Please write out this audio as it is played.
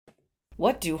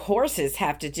What do horses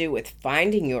have to do with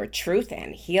finding your truth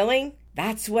and healing?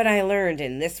 That's what I learned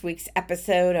in this week's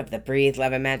episode of the Breathe,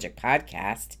 Love, and Magic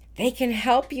podcast. They can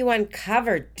help you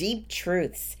uncover deep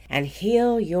truths and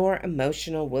heal your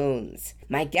emotional wounds.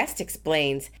 My guest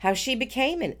explains how she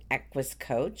became an Equus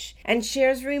coach and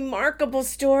shares remarkable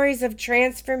stories of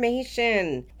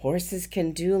transformation. Horses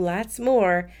can do lots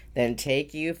more than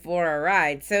take you for a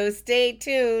ride, so stay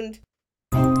tuned.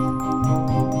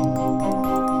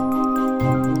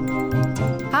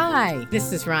 Hi,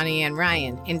 this is Ronnie Ann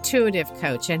Ryan, intuitive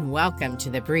coach, and welcome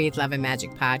to the Breathe, Love, and Magic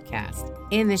podcast.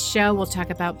 In this show, we'll talk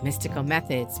about mystical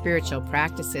methods, spiritual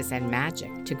practices, and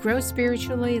magic to grow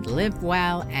spiritually, live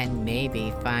well, and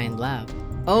maybe find love.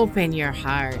 Open your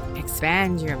heart,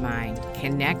 expand your mind,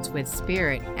 connect with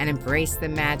spirit, and embrace the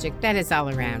magic that is all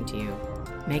around you.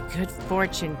 May good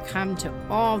fortune come to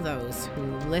all those who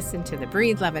listen to the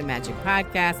Breathe, Love, and Magic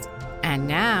podcast. And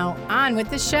now, on with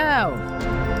the show.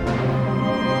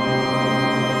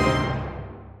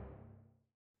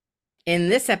 In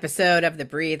this episode of the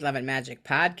Breathe, Love, and Magic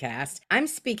podcast, I'm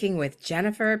speaking with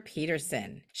Jennifer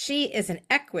Peterson. She is an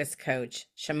Equus coach,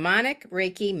 shamanic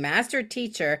Reiki master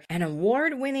teacher, and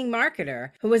award-winning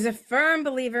marketer who is a firm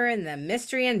believer in the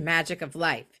mystery and magic of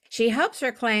life. She helps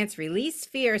her clients release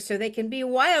fear so they can be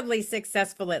wildly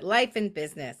successful at life and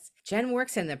business. Jenn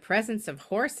works in the presence of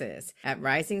horses at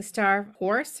Rising Star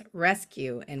Horse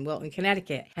Rescue in Wilton,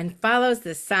 Connecticut, and follows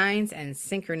the signs and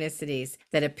synchronicities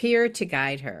that appear to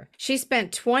guide her. She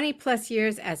spent 20 plus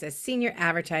years as a senior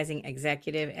advertising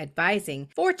executive advising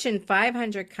Fortune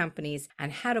 500 companies on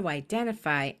how to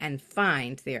identify and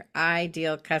find their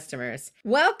ideal customers.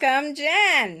 Welcome,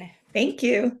 Jenn. Thank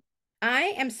you.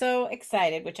 I am so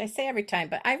excited, which I say every time,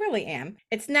 but I really am.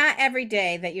 It's not every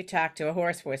day that you talk to a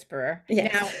horse whisperer.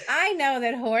 Yes. Now, I know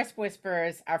that horse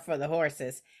whisperers are for the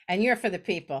horses and you're for the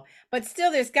people, but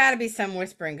still there's got to be some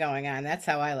whispering going on. That's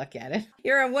how I look at it.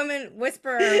 You're a woman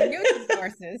whisperer who uses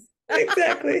horses.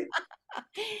 Exactly.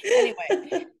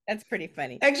 Anyway, that's pretty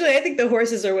funny. Actually, I think the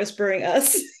horses are whispering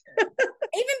us.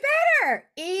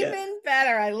 Even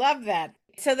better. I love that.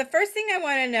 So the first thing I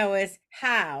want to know is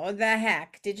how the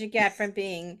heck did you get from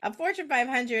being a Fortune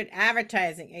 500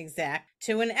 advertising exec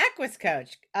to an Equus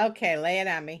coach? Okay, lay it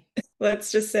on me.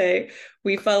 Let's just say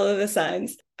we follow the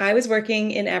signs. I was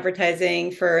working in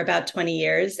advertising for about 20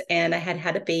 years and I had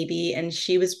had a baby and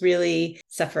she was really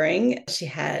suffering. She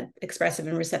had expressive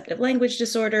and receptive language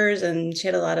disorders and she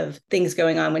had a lot of things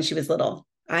going on when she was little.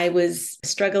 I was a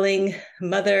struggling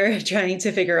mother trying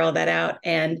to figure all that out.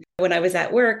 And when I was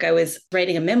at work, I was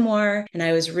writing a memoir and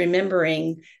I was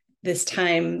remembering this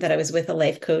time that I was with a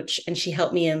life coach and she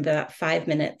helped me in about 5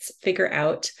 minutes figure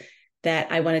out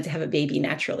that I wanted to have a baby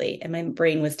naturally. And my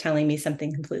brain was telling me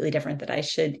something completely different, that I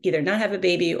should either not have a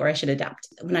baby or I should adopt.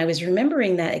 When I was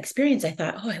remembering that experience, I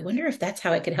thought, oh, I wonder if that's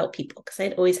how I could help people. Because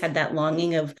I'd always had that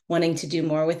longing of wanting to do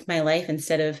more with my life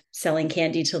instead of selling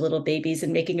candy to little babies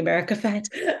and making America fat.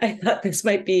 I thought this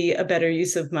might be a better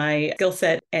use of my skill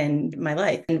set and my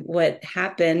life. And what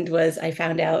happened was I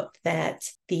found out that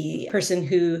the person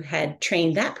who had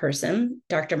trained that person,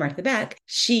 Dr. Martha Beck,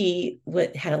 she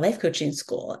had a life coaching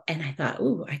school. And I thought,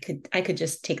 ooh, I could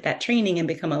just take that training and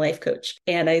become a life coach.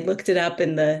 And I looked it up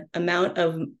and the amount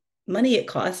of money it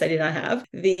costs, I did not have.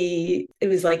 It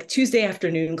was like Tuesday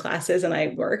afternoon classes and I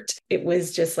worked. It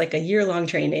was just like a year-long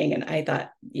training. And I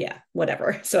thought, yeah,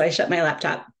 whatever. So I shut my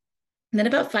laptop. And then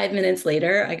about 5 minutes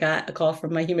later, I got a call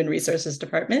from my human resources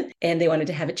department and they wanted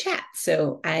to have a chat.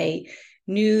 So I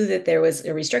knew that there was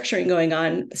a restructuring going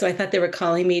on. So I thought they were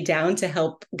calling me down to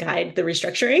help guide the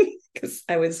restructuring because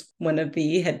I was one of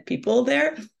the head people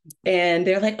there. And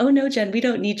they're like, oh no, Jenn, we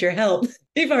don't need your help.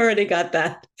 You've already got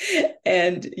that.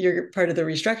 And you're part of the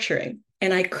restructuring.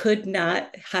 And I could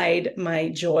not hide my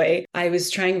joy. I was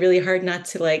trying really hard not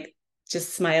to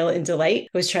just smile in delight.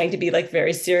 I was trying to be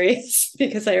very serious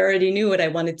because I already knew what I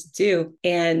wanted to do.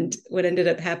 And what ended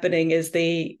up happening is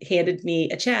they handed me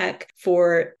a check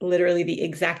for literally the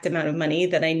exact amount of money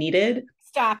that I needed.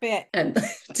 Stop it. And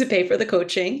to pay for the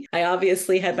coaching. I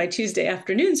obviously had my Tuesday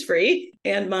afternoons free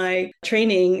and my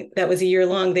training that was a year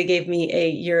long, they gave me a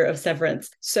year of severance.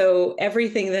 So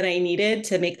everything that I needed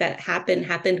to make that happen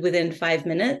happened within 5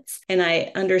 minutes. And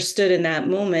I understood in that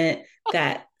moment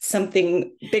that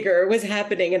something bigger was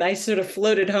happening and I sort of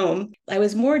floated home. I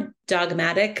was more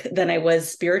dogmatic than I was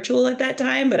spiritual at that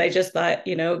time, but I just thought,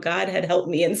 God had helped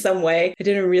me in some way. I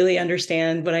didn't really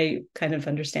understand what I kind of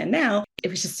understand now. It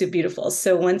was just so beautiful.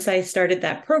 So once I started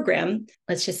that program,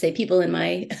 let's just say people in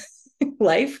my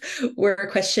life were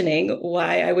questioning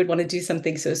why I would want to do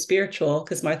something so spiritual,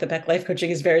 because Martha Beck life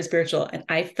coaching is very spiritual. And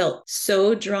I felt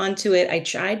so drawn to it. I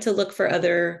tried to look for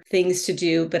other things to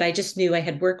do, but I just knew I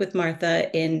had worked with Martha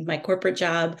in my corporate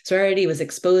job. So I already was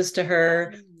exposed to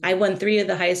her. I won 3 of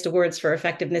the highest awards for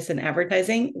effectiveness in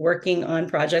advertising working on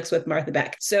projects with Martha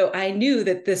Beck. So I knew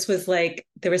that this was like,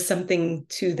 there was something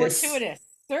to this. Fortuitous.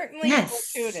 Certainly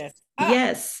Yes. fortuitous. Ah,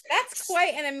 Yes. that's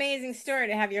quite an amazing story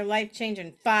to have your life change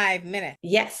in 5 minutes.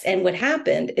 Yes. And what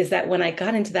happened is that when I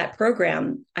got into that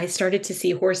program, I started to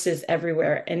see horses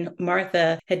everywhere. And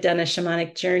Martha had done a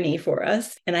shamanic journey for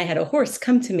us. And I had a horse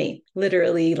come to me,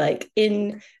 literally, like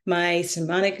in my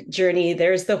shamanic journey,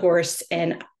 there's the horse.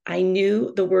 And I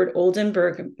knew the word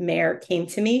Oldenburg mare came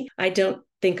to me. I don't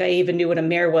think I even knew what a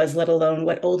mare was, let alone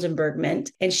what Oldenburg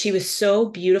meant. And she was so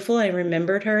beautiful. I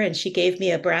remembered her, and she gave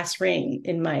me a brass ring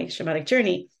in my shamanic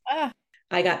journey. Ah,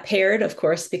 I got paired, of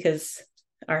course, because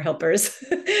our helpers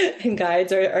and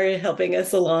guides are helping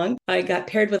us along. I got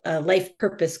paired with a life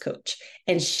purpose coach.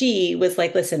 And she was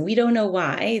like, listen, we don't know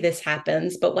why this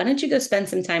happens, but why don't you go spend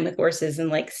some time with horses and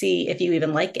like see if you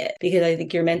even like it? Because I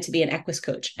think you're meant to be an Equus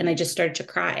coach. And I just started to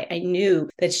cry. I knew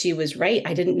that she was right.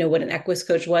 I didn't know what an Equus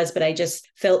coach was, but I just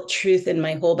felt truth in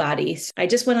my whole body. So I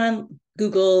just went on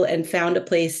Google and found a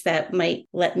place that might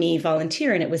let me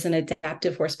volunteer. And it was an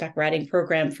adaptive horseback riding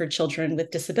program for children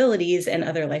with disabilities and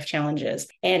other life challenges.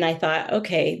 And I thought,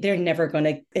 okay, they're never going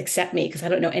to accept me because I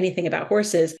don't know anything about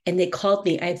horses. And they called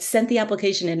me. I had sent the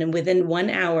application in, and within 1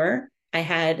 hour, I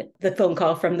had the phone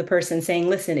call from the person saying,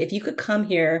 listen, if you could come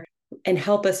here and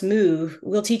help us move,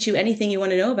 we'll teach you anything you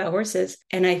want to know about horses.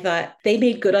 And I thought they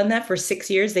made good on that for 6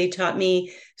 years. They taught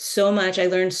me so much. I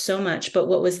learned so much. But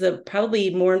what was the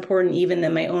probably more important even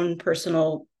than my own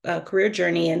personal career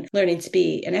journey and learning to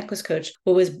be an Equus coach,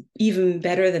 what was even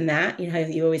better than that, you know, how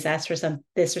you always ask for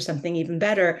this or something even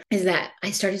better, is that I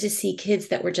started to see kids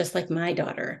that were just like my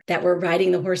daughter that were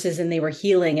riding the horses and they were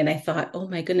healing. And I thought, oh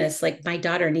my goodness, like my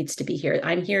daughter needs to be here.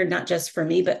 I'm here not just for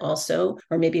me, but also,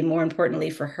 or maybe more importantly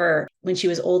for her. When she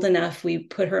was old enough, we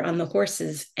put her on the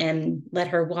horses and let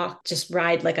her walk, just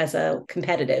ride like as a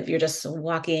competitive. You're just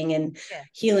walking and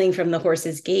healing from the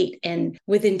horse's gait. And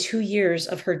within 2 years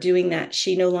of her doing that,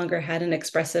 she no longer had an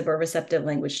expressive or receptive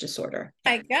language disorder.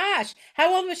 my gosh.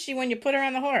 How old was she when you put her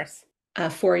on the horse?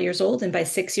 4 years old. And by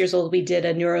 6 years old, we did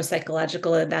a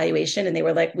neuropsychological evaluation and they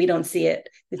were like, we don't see it.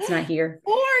 It's not here.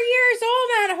 4 years old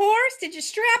on a horse? Did you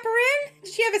strap her in?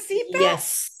 Did she have a seatbelt?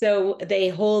 Yes. So they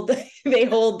hold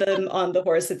them on the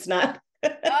horse. It's not.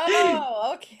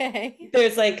 Oh, okay.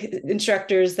 There's like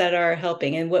instructors that are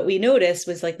helping. And what we noticed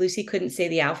was like Lucy couldn't say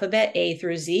the alphabet A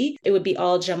through Z. It would be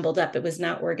all jumbled up. It was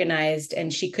not organized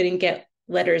and she couldn't get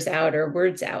letters out or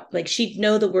words out. Like she'd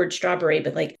know the word strawberry,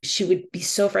 but like she would be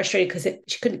so frustrated because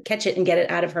she couldn't catch it and get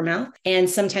it out of her mouth. And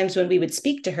sometimes when we would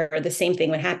speak to her, the same thing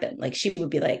would happen. Like she would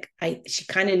be like, she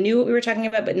kind of knew what we were talking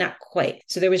about, but not quite.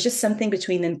 So there was just something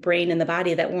between the brain and the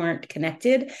body that weren't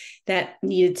connected that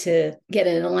needed to get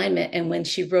in alignment. And when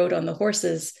she rode on the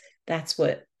horses, that's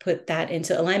what put that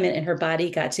into alignment, and her body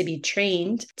got to be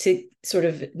trained to sort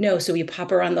of know. So we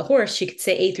pop her on the horse, she could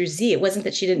say A through Z. It wasn't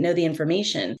that she didn't know the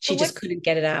information. She just couldn't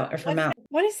get it out of her mouth.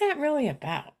 What is that really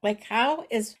about? Like, how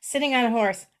is sitting on a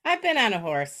horse? I've been on a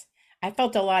horse. I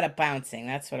felt a lot of bouncing.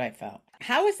 That's what I felt.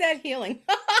 How is that healing?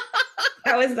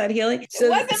 How is that healing? So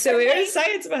there is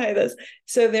science behind this.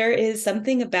 So there is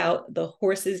something about the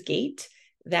horse's gait,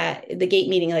 that the gait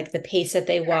meaning like the pace that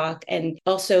they walk, and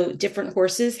also different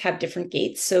horses have different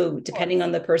gaits. So depending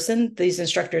on the person, these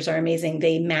instructors are amazing.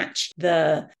 They match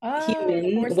the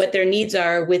human, what their needs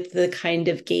are with the kind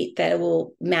of gait that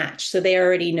will match. So they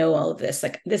already know all of this.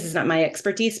 Like this is not my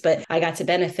expertise, but I got to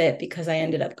benefit because I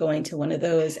ended up going to one of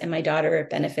those and my daughter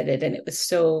benefited and it was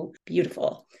so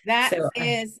beautiful. That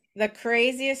is the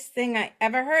craziest thing I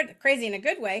ever heard. Crazy in a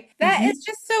good way. That is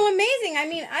just so amazing. I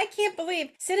mean, I can't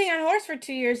believe sitting on a horse for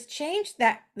 2 years changed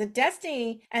the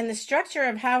destiny and the structure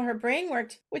of how her brain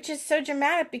worked, which is so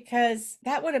dramatic because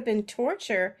that would have been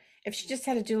torture if she just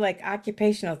had to do like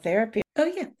occupational therapy. Oh,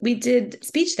 yeah. We did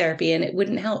speech therapy and it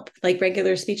wouldn't help, like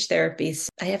regular speech therapies.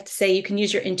 I have to say, you can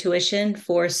use your intuition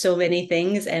for so many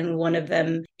things. And one of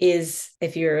them is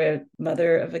if you're a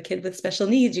mother of a kid with special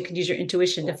needs, you can use your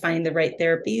intuition to find the right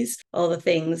therapies, all the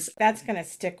things. That's going to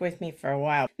stick with me for a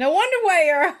while. No wonder why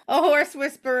you're a horse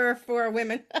whisperer for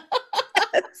women.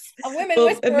 A women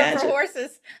whisperer for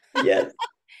horses. Yes.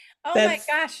 Oh my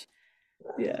gosh.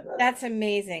 Yeah. That's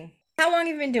amazing. How long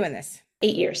have you been doing this?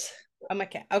 8 years. Oh my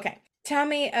God. Okay. Tell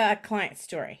me a client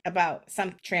story about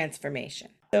some transformation.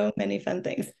 So many fun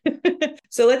things.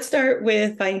 So let's start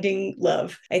with finding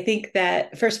love. I think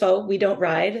that, first of all, we don't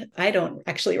ride. I don't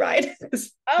actually ride. Oh,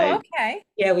 I, okay.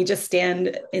 yeah, we just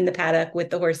stand in the paddock with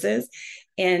the horses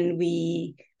and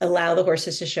we allow the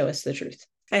horses to show us the truth.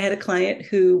 I had a client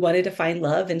who wanted to find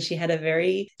love, and she had a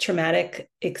very traumatic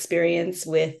experience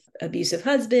with abusive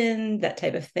husband, that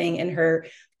type of thing. And her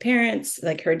parents,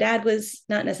 like her dad was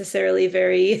not necessarily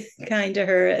very kind to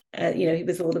her. He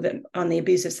was a little bit on the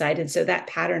abusive side. And so that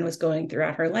pattern was going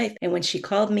throughout her life. And when she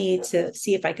called me to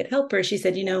see if I could help her, she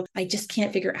said, I just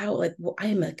can't figure out, like, well,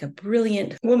 I'm like a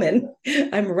brilliant woman.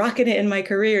 I'm rocking it in my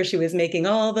career. She was making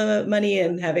all the money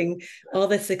and having all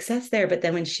the success there. But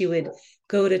then when she would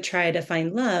go to try to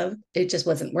find love, it just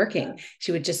wasn't working.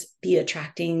 She would just be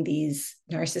attracting these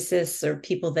narcissists or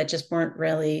people that just weren't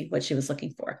really what she was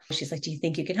looking for. She's like, do you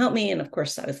think you can help me? And of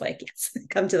course I was like, yes,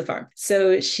 come to the farm.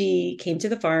 So she came to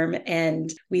the farm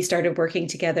and we started working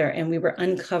together, and we were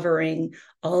uncovering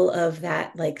all of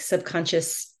that like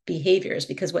subconscious behaviors,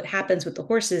 because what happens with the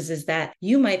horses is that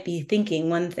you might be thinking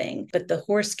one thing, but the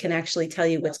horse can actually tell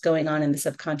you what's going on in the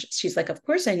subconscious. She's like, of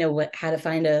course I know how to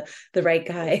find the right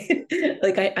guy.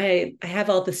 Like I have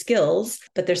all the skills,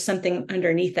 but there's something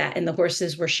underneath that. And the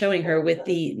horses were showing her with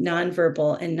the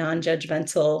nonverbal and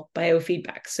non-judgmental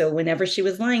biofeedback. So whenever she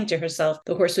was lying to herself,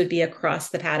 the horse would be across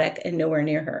the paddock and nowhere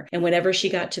near her. And whenever she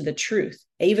got to the truth,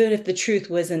 even if the truth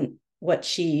wasn't what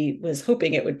she was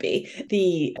hoping it would be,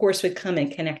 the horse would come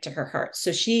and connect to her heart.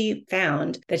 So she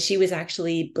found that she was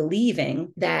actually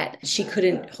believing that she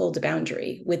couldn't hold a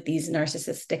boundary with these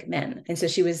narcissistic men. And so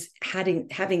she was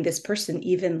having this person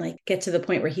even like get to the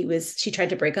point where she tried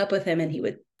to break up with him, and he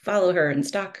would follow her and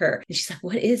stalk her. And she's like,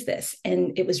 what is this?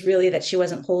 And it was really that she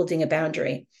wasn't holding a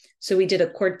boundary. So we did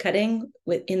a cord cutting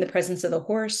in the presence of the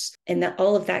horse, and that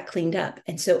all of that cleaned up.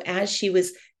 And so as she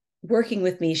was working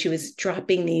with me, she was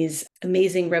dropping these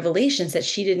amazing revelations that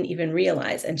she didn't even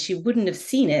realize, and she wouldn't have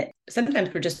seen it.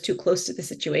 Sometimes we're just too close to the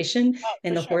situation, Oh,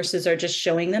 and for the sure. horses are just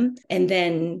showing them. And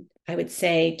then I would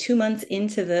say 2 months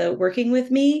into the working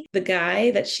with me, the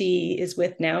guy that she is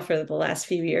with now for the last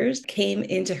few years came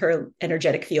into her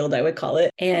energetic field, I would call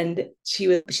it. And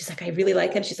she's like, I really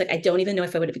like him. She's like, I don't even know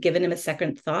if I would have given him a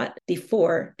second thought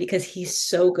before, because he's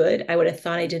so good. I would have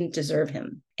thought I didn't deserve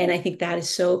him. And I think that is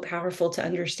so powerful to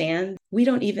understand. We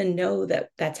don't even know that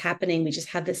that's happening. We just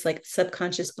have this like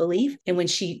subconscious belief. And when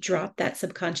she dropped that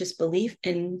subconscious belief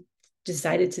and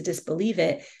decided to disbelieve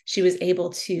it, she was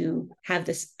able to have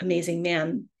this amazing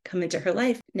man come into her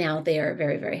life. Now they are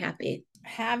very, very happy.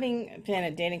 Having been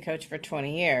a dating coach for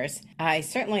 20 years, I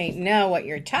certainly know what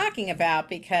you're talking about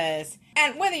because,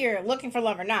 and whether you're looking for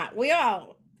love or not, we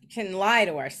all can lie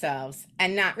to ourselves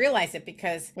and not realize it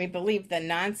because we believe the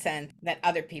nonsense that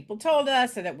other people told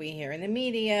us or that we hear in the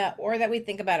media or that we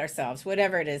think about ourselves,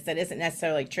 whatever it is that isn't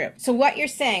necessarily true. So what you're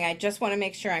saying, I just want to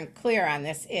make sure I'm clear on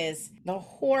this, is the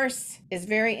horse is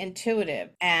very intuitive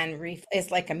and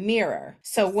is like a mirror.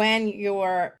 So when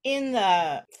you're in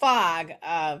the fog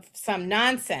of some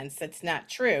nonsense that's not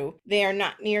true, they are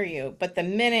not near you. But the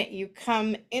minute you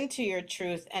come into your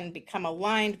truth and become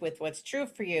aligned with what's true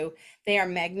for you, they are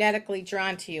magnetically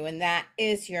drawn to you. And that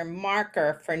is your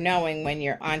marker for knowing when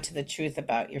you're onto the truth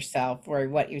about yourself or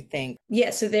what you think. Yeah,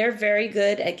 so they're very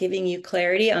good at giving you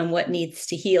clarity on what needs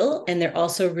to heal. And they're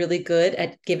also really good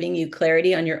at giving you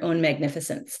clarity on your own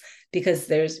magnificence, because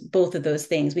there's both of those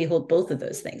things. We hold both of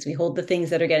those things. We hold the things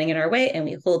that are getting in our way, and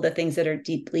we hold the things that are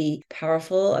deeply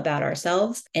powerful about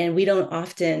ourselves. And we don't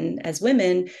often, as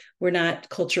women, we're not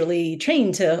culturally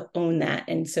trained to own that.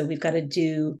 And so we've got to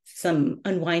do some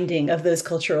unwinding of those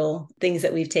cultural things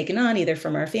that we've taken on, either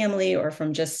from our family or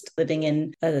from just living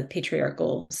in a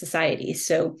patriarchal society.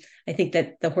 So I think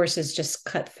that the horses just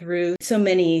cut through so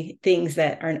many things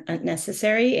that are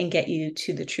unnecessary and get you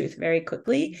to the truth very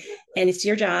quickly. And it's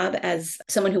your job as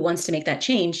someone who wants to make that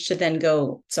change to then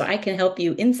go, so I can help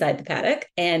you inside the paddock.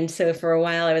 And so for a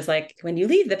while I was like, when you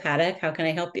leave the paddock, how can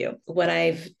I help you? What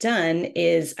I've done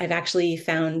is I've actually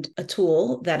found a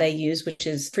tool that I use, which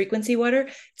is frequency water,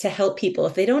 to help people.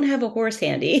 If they don't have a horse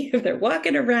handy, if they're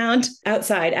walking around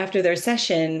outside after their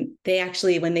session, they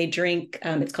actually, when they drink,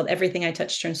 it's called Everything I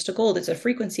Touch Turns to Gold. It's a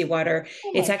frequency water.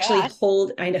 Oh It's my actually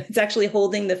gosh. it's actually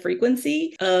holding the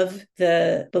frequency of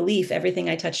the belief, everything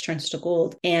I touch turns to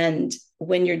gold. And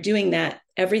when you're doing that,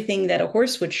 everything that a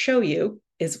horse would show you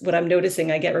is what I'm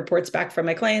noticing. I get reports back from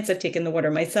my clients. I've taken the water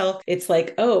myself. It's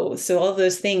like, oh, so all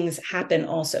those things happen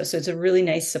also. So it's a really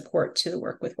nice support to the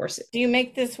work with horses. Do you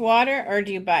make this water or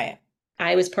do you buy it?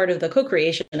 I was part of the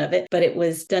co-creation of it, but it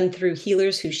was done through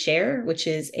Healers Who Share, which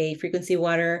is a frequency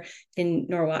water in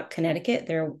Norwalk, Connecticut.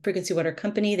 They're a frequency water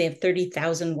company. They have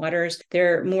 30,000 waters.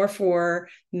 They're more for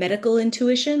medical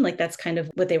intuition. Like that's kind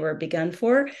of what they were begun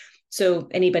for. So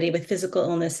anybody with physical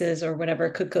illnesses or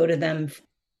whatever could go to them.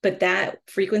 But that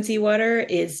frequency water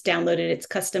is downloaded. It's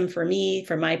custom for me,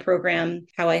 for my program,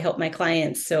 how I help my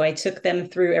clients. So I took them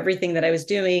through everything that I was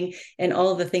doing and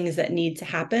all the things that need to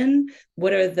happen.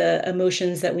 What are the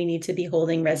emotions that we need to be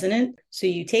holding resonant? So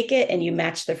you take it and you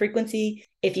match the frequency.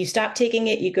 If you stop taking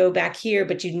it, you go back here,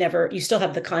 but you still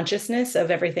have the consciousness of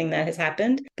everything that has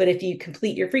happened. But if you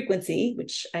complete your frequency,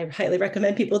 which I highly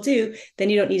recommend people do, then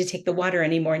you don't need to take the water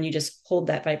anymore and you just hold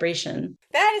that vibration.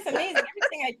 That is amazing.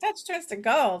 Everything I touch turns to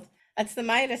gold. That's the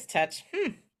Midas touch.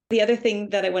 The other thing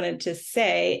that I wanted to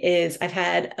say is I've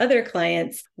had other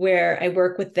clients where I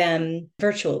work with them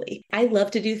virtually. I love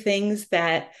to do things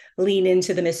that lean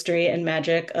into the mystery and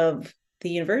magic of the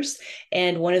universe.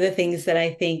 And one of the things that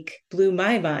I think blew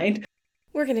my mind.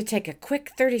 We're going to take a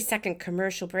quick 30-second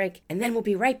commercial break, and then we'll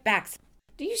be right back.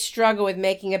 Do you struggle with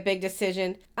making a big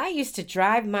decision? I used to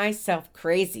drive myself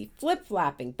crazy,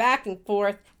 flip-flopping back and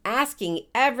forth, asking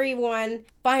everyone.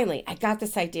 Finally, I got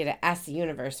this idea to ask the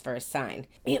universe for a sign.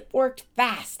 It worked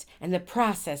fast, and the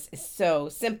process is so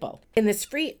simple. In this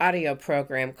free audio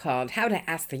program called How to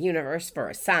Ask the Universe for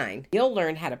a Sign, you'll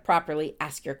learn how to properly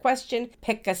ask your question,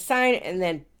 pick a sign, and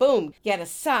then boom, get a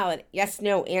solid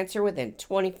yes-no answer within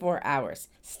 24 hours.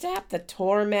 Stop the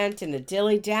torment and the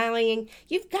dilly-dallying.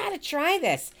 You've got to try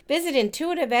this. Visit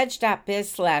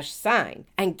intuitiveedge.biz/sign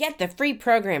and get the free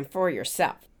program for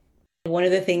yourself. One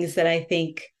of the things that I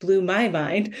think blew my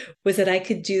mind was that I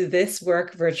could do this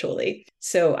work virtually.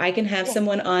 So I can have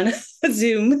someone on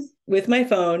Zoom with my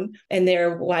phone and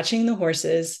they're watching the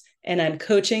horses and I'm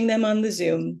coaching them on the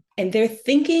Zoom and they're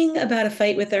thinking about a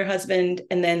fight with their husband.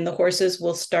 And then the horses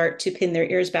will start to pin their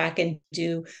ears back and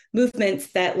do movements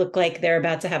that look like they're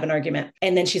about to have an argument.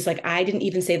 And then she's like, I didn't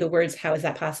even say the words. How is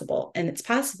that possible? And it's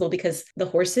possible because the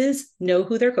horses know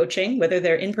who they're coaching, whether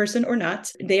they're in person or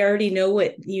not. They already know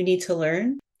what you need to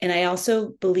learn. And I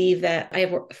also believe that I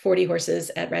have 40 horses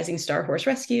at Rising Star Horse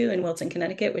Rescue in Wilton,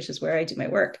 Connecticut, which is where I do my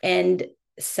work. And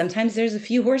sometimes there's a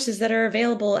few horses that are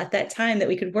available at that time that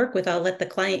we could work with. I'll let the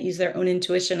client use their own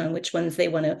intuition on which ones they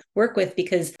want to work with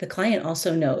because the client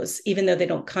also knows, even though they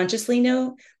don't consciously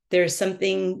know, there's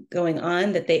something going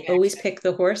on that they always pick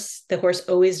the horse. The horse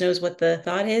always knows what the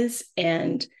thought is.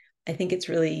 And I think it's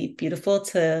really beautiful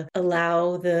to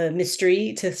allow the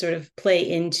mystery to sort of play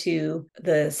into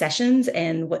the sessions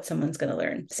and what someone's going to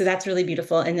learn. So that's really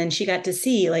beautiful. And then she got to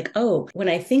see like, oh, when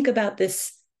I think about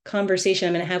this conversation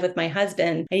I'm going to have with my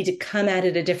husband, I need to come at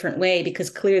it a different way because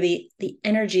clearly the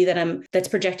energy that's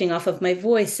projecting off of my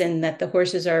voice and that the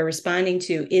horses are responding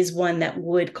to is one that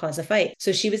would cause a fight.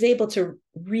 So she was able to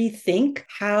rethink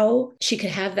how she could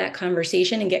have that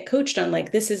conversation and get coached on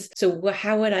like,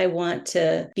 how would I want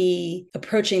to be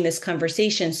approaching this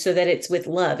conversation so that it's with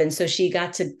love? And so she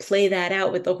got to play that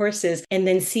out with the horses and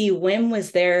then see when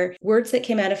was there words that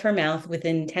came out of her mouth with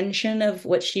intention of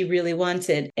what she really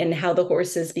wanted and how the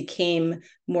horses became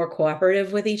more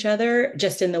cooperative with each other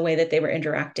just in the way that they were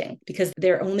interacting, because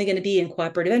they're only going to be in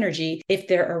cooperative energy if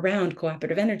they're around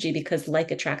cooperative energy, because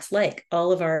like attracts like.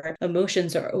 All of our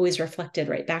emotions are always reflected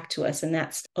right back to us. And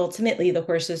that's ultimately the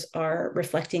horses are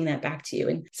reflecting that back to you.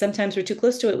 And sometimes we're too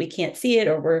close to it. We can't see it,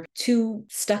 or we're too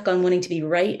stuck on wanting to be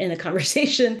right in a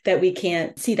conversation that we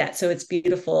can't see that. So it's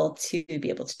beautiful to be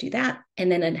able to do that.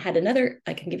 And then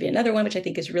I can give you another one, which I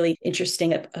think is really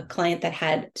interesting. A client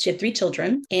she had 3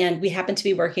 children and we happened to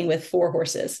be working with 4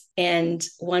 horses, and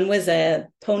one was a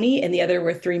pony and the other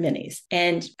were 3 minis.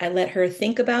 And I let her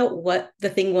think about what the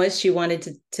thing was she wanted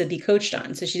to be coached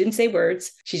on. So she didn't say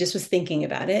words. She just was thinking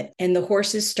about it. And the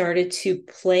horses started to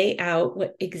play out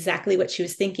exactly what she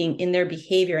was thinking in their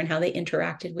behavior and how they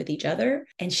interacted with each other.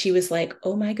 And she was like,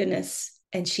 oh my goodness.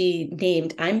 And she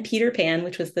named, I'm Peter Pan,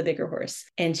 which was the bigger horse.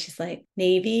 And she's like,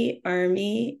 Navy,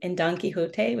 Army, and Don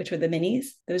Quixote, which were the minis.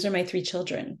 Those are my 3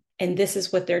 children. And this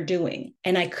is what they're doing.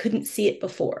 And I couldn't see it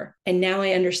before. And now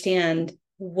I understand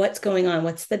what's going on.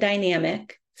 What's the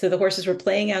dynamic? So the horses were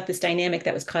playing out this dynamic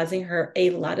that was causing her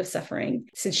a lot of suffering.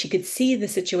 Since she could see the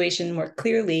situation more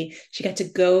clearly, she got to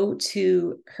go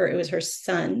to it was her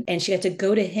son, and she got to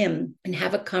go to him and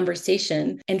have a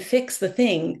conversation and fix the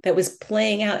thing that was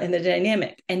playing out in the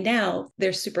dynamic. And now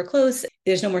they're super close.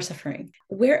 There's no more suffering.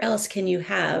 Where else can you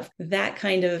have that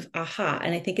kind of aha?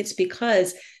 And I think it's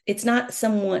because it's not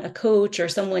a coach or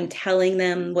someone telling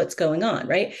them what's going on,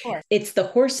 right? Sure. It's the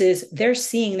horses. They're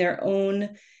seeing their own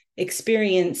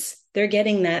experience. They're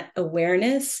getting that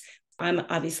awareness. I'm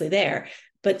obviously there.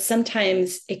 But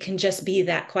sometimes it can just be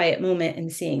that quiet moment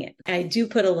and seeing it. I do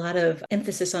put a lot of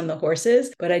emphasis on the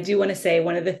horses, but I do want to say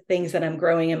one of the things that I'm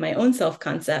growing in my own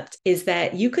self-concept is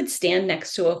that you could stand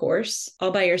next to a horse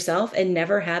all by yourself and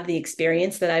never have the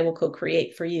experience that I will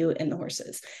co-create for you and the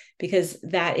horses, because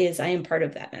I am part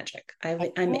of that magic.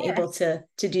 I'm able to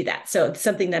do that. So it's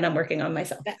something that I'm working on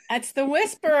myself. That's the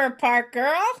whisperer part,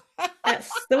 girl. That's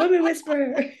the woman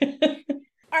whisperer.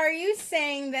 Are you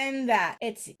saying then that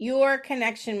it's your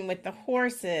connection with the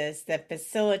horses that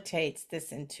facilitates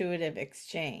this intuitive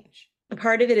exchange?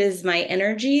 Part of it is my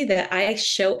energy that I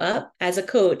show up as a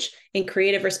coach in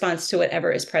creative response to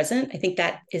whatever is present. I think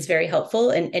that is very helpful.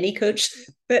 And any coach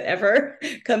that ever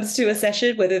comes to a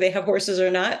session, whether they have horses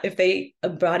or not, if they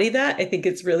embody that, I think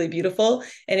it's really beautiful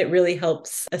and it really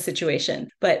helps a situation.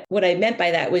 But what I meant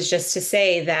by that was just to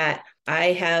say that I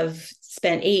have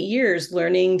spent 8 years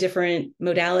learning different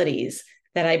modalities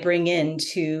that I bring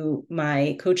into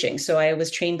my coaching. So I was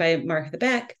trained by Martha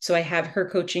Beck. So I have her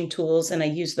coaching tools and I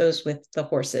use those with the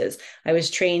horses. I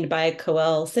was trained by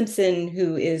Coelle Simpson,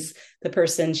 who is the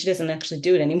person, she doesn't actually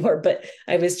do it anymore, but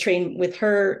I was trained with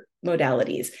her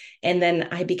modalities. And then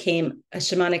I became a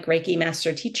shamanic Reiki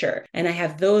master teacher and I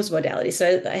have those modalities.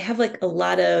 So I have like a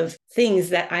lot of things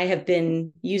that I have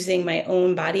been using my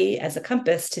own body as a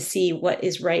compass to see what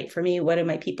is right for me. What do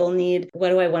my people need? What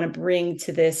do I want to bring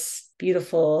to this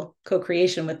beautiful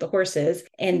co-creation with the horses?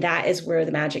 And that is where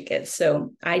the magic is.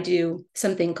 So I do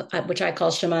something which I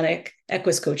call shamanic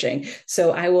Equus coaching.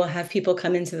 So I will have people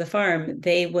come into the farm.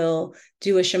 They will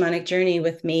do a shamanic journey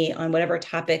with me on whatever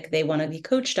topic they want to be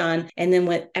coached on. And then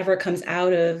whatever comes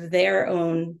out of their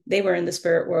own, they were in the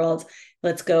spirit world,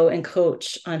 let's go and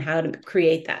coach on how to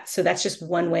create that. So that's just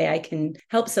one way I can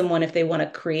help someone if they want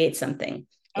to create something.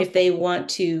 Okay. If they want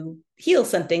to heal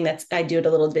something, I do it a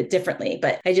little bit differently,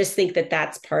 but I just think that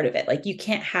that's part of it. Like you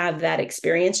can't have that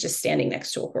experience just standing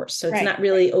next to a horse. So it's not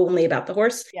really only about the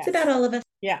horse. Yes. It's about all of us.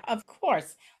 Yeah, of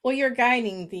course. Well, you're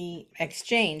guiding the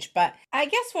exchange, but I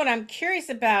guess what I'm curious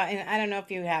about, and I don't know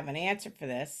if you have an answer for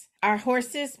this, are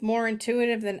horses more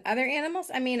intuitive than other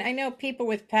animals? I mean, I know people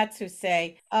with pets who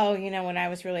say, oh, when I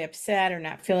was really upset or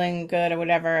not feeling good or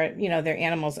whatever, their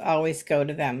animals always go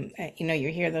to them. You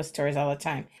hear those stories all the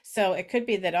time. So it could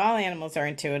be that all animals are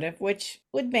intuitive, which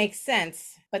would make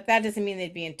sense, but that doesn't mean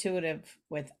they'd be intuitive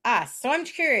with us. So I'm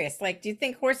curious, do you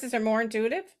think horses are more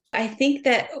intuitive? I think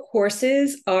that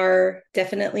horses are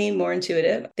definitely more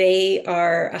intuitive. They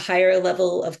are a higher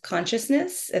level of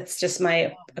consciousness. That's just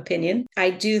my opinion.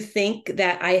 I do think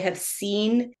that I have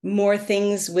seen more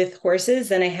things with horses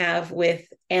than I have with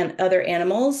other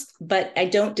animals, but I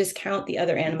don't discount the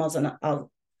other animals, and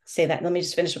I'll say that. Let me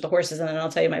just finish with the horses and then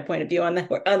I'll tell you my point of view on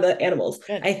the animals.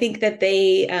 Good. I think that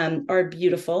they are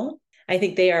beautiful. I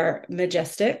think they are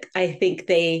majestic. I think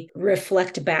they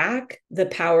reflect back the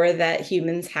power that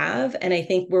humans have. And I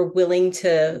think we're willing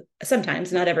to,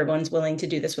 sometimes, not everyone's willing to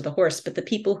do this with a horse, but the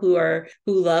people who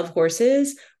love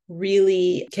horses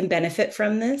really can benefit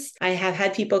from this. I have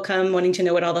had people come wanting to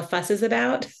know what all the fuss is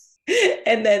about.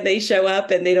 And then they show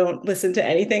up and they don't listen to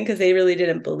anything because they really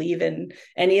didn't believe in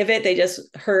any of it. They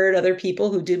just heard other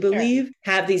people who do believe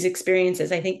have these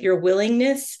experiences. I think your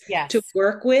willingness to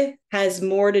work with has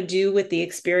more to do with the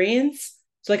experience.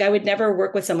 So I would never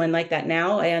work with someone like that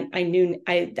now. I knew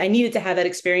I needed to have that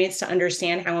experience to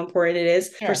understand how important it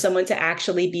is for someone to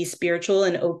actually be spiritual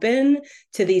and open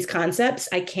to these concepts.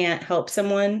 I can't help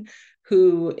someone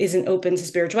who isn't open to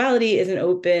spirituality, isn't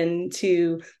open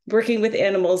to working with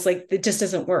animals. It just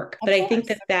doesn't work. But I think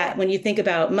that when you think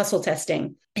about muscle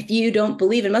testing, if you don't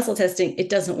believe in muscle testing, it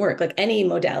doesn't work. Like any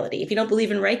modality. If you don't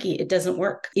believe in Reiki, it doesn't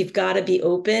work. You've got to be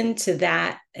open to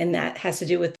that. And that has to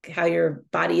do with how your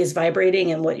body is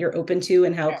vibrating and what you're open to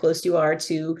and how close you are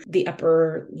to the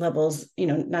upper levels.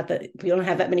 Not that we don't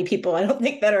have that many people, I don't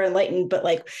think, that are enlightened, but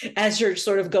as you're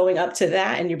sort of going up to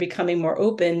that and you're becoming more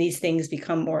open, these things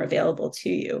become more available to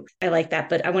you. I like that.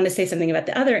 But I want to say something about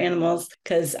the other animals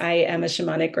because I am a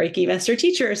shamanic Reiki master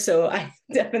teacher. So I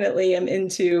definitely am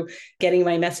into getting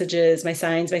my messages, my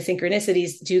signs, my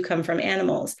synchronicities do come from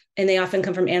animals. And they often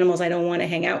come from animals I don't want to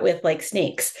hang out with, like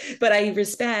snakes. But I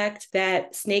respect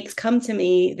that snakes come to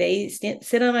me. They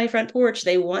sit on my front porch.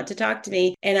 They want to talk to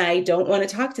me and I don't want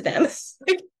to talk to them.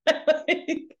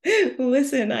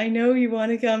 Listen, I know you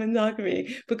want to come and talk to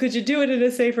me, but could you do it in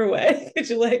a safer way? Could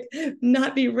you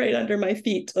not be right under my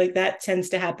feet? That tends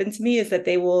to happen to me, is that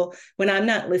they will, when I'm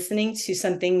not listening to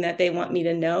something that they want me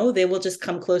to know, they will just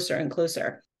come closer and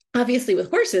closer. Obviously, with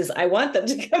horses, I want them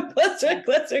to come closer and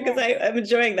closer because I'm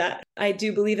enjoying that. I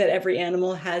do believe that every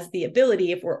animal has the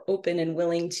ability, if we're open and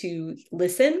willing to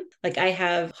listen. Like I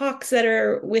have hawks that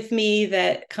are with me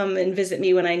that come and visit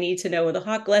me when I need to know the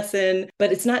hawk lesson,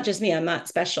 but it's not just me. I'm not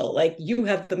special. Like you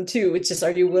have them too. It's just,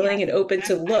 are you willing and open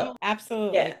to look?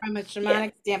 Absolutely. Yeah. From a Yeah.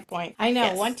 shamanic standpoint. I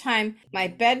know one Yes. time my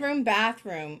bedroom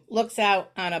bathroom looks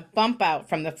out on a bump out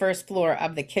from the first floor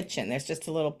of the kitchen. There's just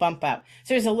a little bump out.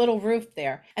 So there's a little roof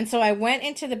there. And so I went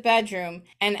into the bedroom,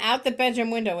 and out the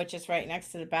bedroom window, which is right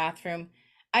next to the bathroom,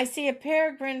 I see a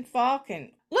peregrine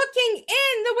falcon looking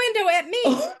in the window at me,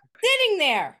 Oh, sitting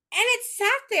there. And it sat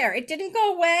there. It didn't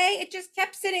go away. It just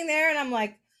kept sitting there. And I'm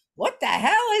like, what the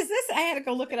hell is this? I had to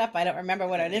go look it up. I don't remember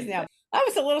what it is now. I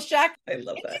was a little shocked. I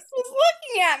love It that. just was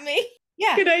looking at me.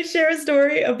 Yeah. Can I share a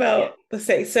story about, let's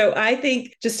say, so I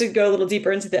think just to go a little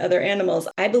deeper into the other animals,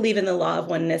 I believe in the law of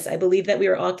oneness. I believe that we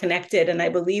are all connected, and I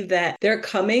believe that they're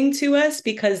coming to us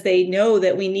because they know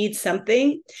that we need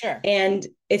something. Sure. And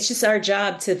it's just our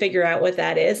job to figure out what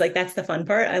that is. Like, that's the fun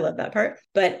part. I love that part.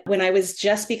 But when I was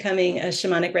just becoming a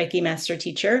shamanic Reiki master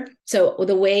teacher, so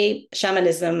the way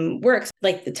shamanism works,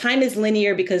 like the time is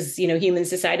linear because, humans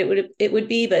decided it would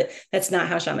be, but that's not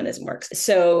how shamanism works.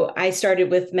 So I started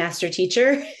with master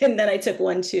teacher, and then I took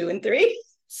 1, 2, and 3.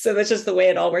 So that's just the way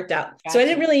it all worked out. Gotcha. So I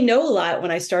didn't really know a lot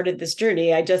when I started this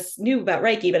journey. I just knew about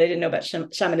Reiki, but I didn't know about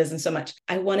shamanism so much.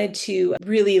 I wanted to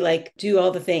really do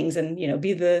all the things and,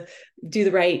 do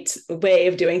the right way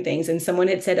of doing things. And someone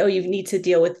had said, oh, you need to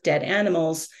deal with dead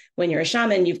animals. When you're a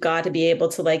shaman, you've got to be able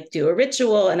to do a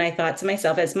ritual. And I thought to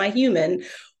myself, as my human,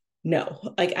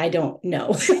 no, I don't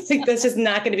know. That's just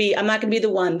not going to be, I'm not going to be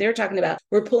the one. They're talking about,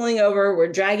 we're pulling over,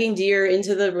 we're dragging deer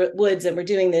into the woods, and we're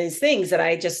doing these things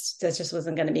that just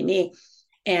wasn't going to be me.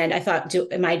 And I thought,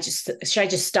 should I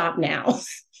just stop now?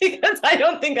 Because I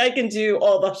don't think I can do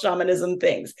all the shamanism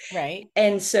things. Right.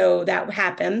 And so that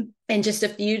happened. And just a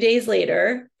few days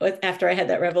later, after I had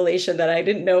that revelation that I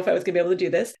didn't know if I was going to be able to do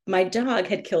this, my dog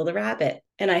had killed a rabbit.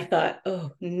 And I thought,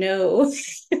 oh no,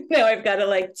 now I've got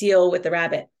to deal with the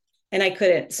rabbit. And I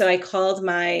couldn't. So I called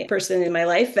my person in my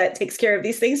life that takes care of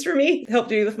these things for me,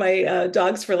 helped me with my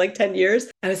dogs for 10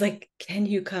 years. I was like, can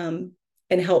you come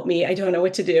and help me? I don't know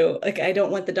what to do. I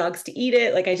don't want the dogs to eat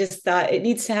it. I just thought it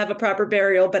needs to have a proper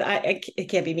burial, but it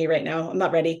can't be me right now. I'm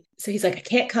not ready. So he's like, I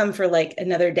can't come for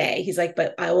another day. He's like,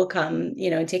 but I will come,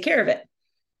 and take care of it.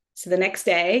 So the next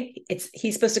day,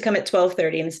 he's supposed to come at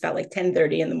 12:30, and it's about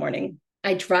 10:30 in the morning.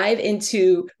 I drive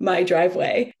into my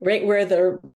driveway right where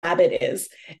the rabbit is.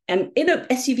 And in a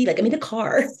SUV, I'm in a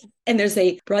car, and there's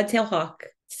a broadtail hawk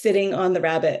sitting on the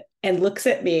rabbit and looks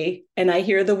at me, and I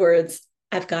hear the words,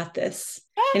 I've got this.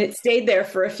 And it stayed there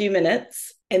for a few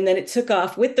minutes, and then it took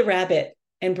off with the rabbit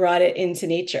and brought it into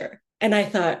nature. And I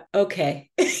thought, okay,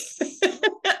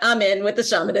 I'm in with the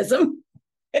shamanism.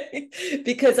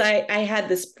 Because I had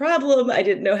this problem. I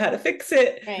didn't know how to fix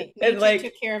it. Right. Nature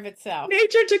took care of itself.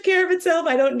 Nature took care of itself.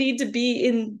 I don't need to be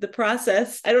in the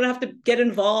process. I don't have to get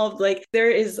involved.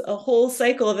 There is a whole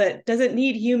cycle that doesn't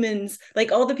need humans.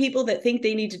 All the people that think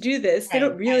they need to do this, they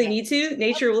don't really need to.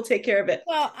 Nature will take care of it.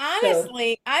 Well,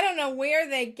 honestly, I don't know where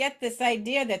they get this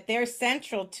idea that they're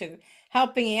central to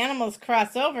helping animals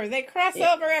cross over. They cross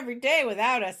over every day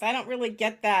without us. I don't really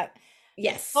get that.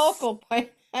 Yes. Focal point.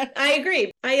 I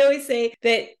agree. I always say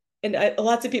that, and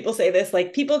lots of people say this,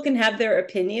 people can have their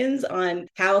opinions on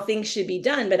how things should be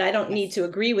done, but I don't need to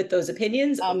agree with those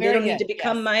opinions. They don't need to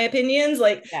become my opinions.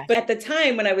 But at the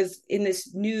time when I was in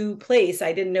this new place,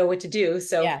 I didn't know what to do.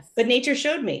 So, but nature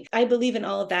showed me. I believe in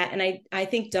all of that. And I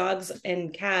think dogs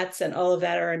and cats and all of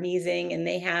that are amazing. And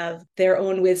they have their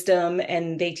own wisdom,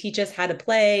 and they teach us how to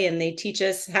play, and they teach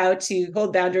us how to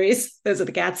hold boundaries. Those are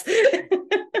the cats.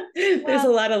 There's a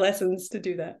lot of lessons to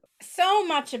do that. So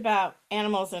much about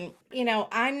animals, and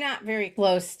I'm not very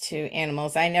close to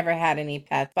animals. I never had any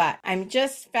pets, but I'm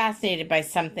just fascinated by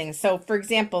something. So for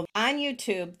example, on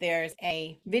YouTube there's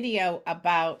a video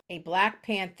about a black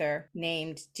panther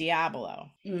named Diablo.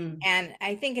 And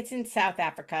I think it's in South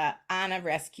Africa on a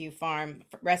rescue farm,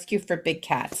 rescue for big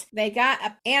cats. They got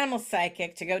an animal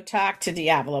psychic to go talk to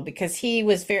Diablo because he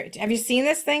was have you seen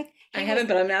this thing? I haven't,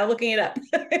 but I'm now looking it up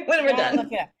when we're done.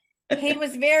 Look it up. He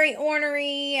was very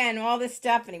ornery and all this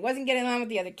stuff, and he wasn't getting along with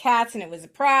the other cats, and it was a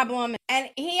problem. And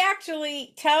he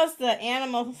actually tells the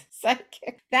animal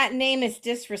psychic, that name is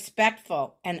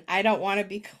disrespectful, and I don't want to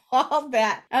be called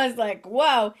that. I was like,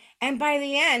 whoa. And by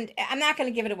the end, I'm not going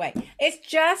to give it away. It's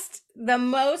just the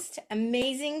most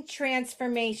amazing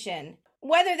transformation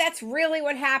whether that's really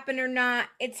what happened or not,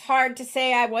 it's hard to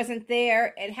say. I wasn't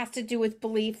there. It has to do with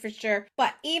belief for sure.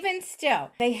 But even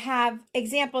still, they have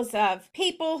examples of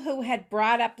people who had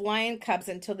brought up lion cubs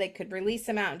until they could release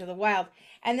them out into the wild.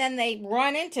 And then they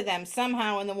run into them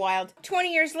somehow in the wild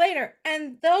 20 years later.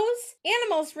 And those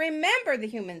animals remember the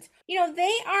humans.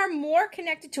 They are more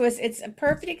connected to us. It's a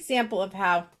perfect example of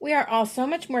how we are all so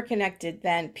much more connected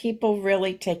than people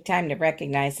really take time to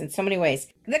recognize in so many ways.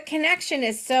 The connection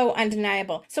is so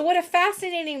undeniable. So what a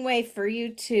fascinating way for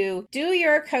you to do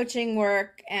your coaching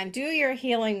work and do your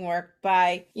healing work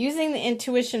by using the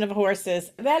intuition of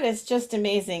horses. That is just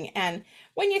amazing. And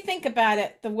when you think about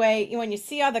it, the way when you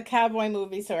see all the cowboy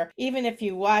movies, or even if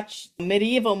you watch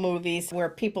medieval movies where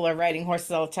people are riding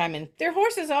horses all the time and their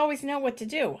horses always know what to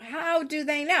do. How do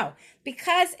they know?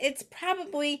 Because it's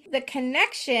probably the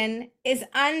connection is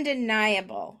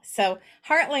undeniable. So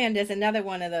Heartland is another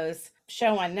one of those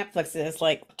show on Netflix that is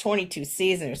like 22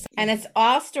 seasons. And it's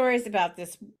all stories about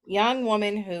this young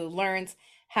woman who learns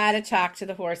how to talk to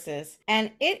the horses. And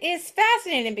it is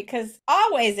fascinating because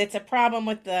always it's a problem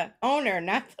with the owner,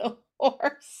 not the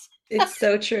horse. It's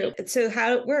so true. So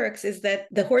how it works is that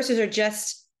the horses are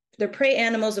they're prey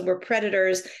animals and we're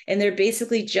predators, and they're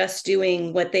basically just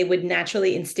doing what they would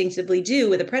naturally instinctively do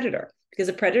with a predator. Because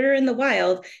a predator in the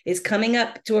wild is coming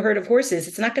up to a herd of horses.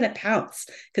 It's not going to pounce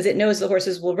because it knows the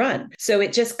horses will run. So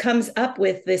it just comes up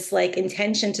with this like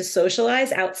intention to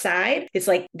socialize outside. It's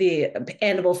like the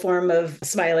animal form of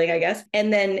smiling, I guess.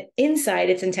 And then inside,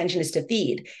 its intention is to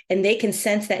feed. And they can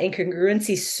sense that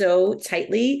incongruency so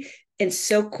tightly and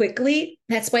so quickly.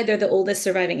 That's why they're the oldest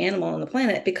surviving animal on the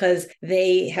planet, because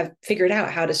they have figured out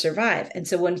how to survive. And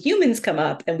so when humans come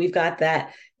up and we've got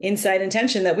that inside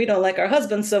intention that we don't like our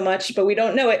husband so much, but we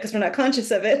don't know it because we're not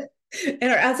conscious of it.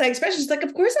 And our outside expression is like,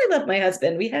 of course I love my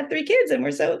husband. We have 3 kids and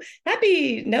we're so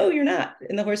happy. No, you're not.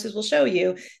 And the horses will show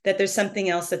you that there's something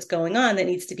else that's going on that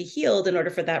needs to be healed in order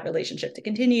for that relationship to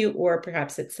continue, or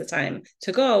perhaps it's the time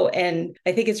to go. And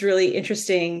I think it's really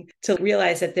interesting to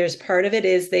realize that there's part of it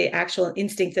is the actual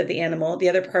instinct of the animal. The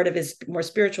other part of it is more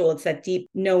spiritual. It's that deep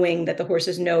knowing that the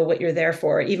horses know what you're there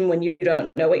for, even when you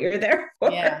don't know what you're there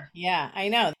for. Yeah, I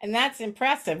know. And that's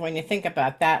impressive when you think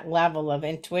about that level of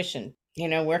intuition.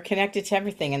 We're connected to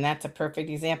everything, and that's a perfect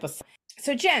example.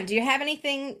 So Jenn, do you have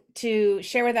anything to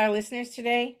share with our listeners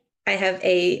today? I have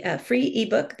a free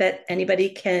ebook that anybody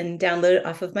can download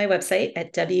off of my website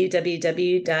at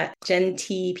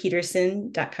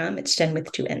www.jenntpeterson.com. It's Jenn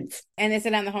with 2 N's. And is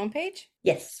it on the homepage?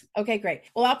 Yes. Okay, great.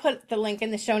 Well, I'll put the link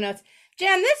in the show notes.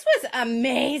 Jenn, this was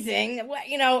amazing.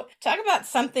 Talk about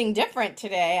something different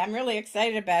today. I'm really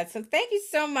excited about it. So thank you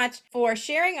so much for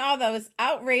sharing all those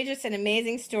outrageous and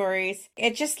amazing stories.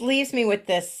 It just leaves me with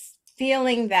this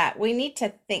feeling that we need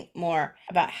to think more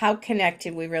about how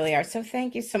connected we really are. So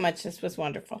thank you so much. This was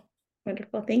wonderful.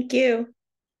 Wonderful. Thank you.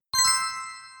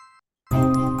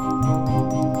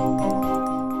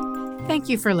 Thank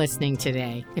you for listening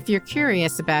today. If you're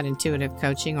curious about intuitive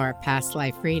coaching or a past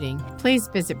life reading, please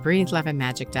visit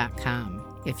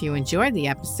breatheloveandmagic.com. If you enjoyed the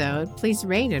episode, please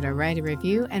rate it or write a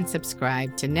review and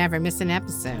subscribe to never miss an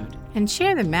episode. And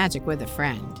share the magic with a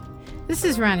friend. This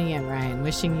is Ronnie and Ryan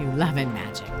wishing you love and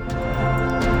magic.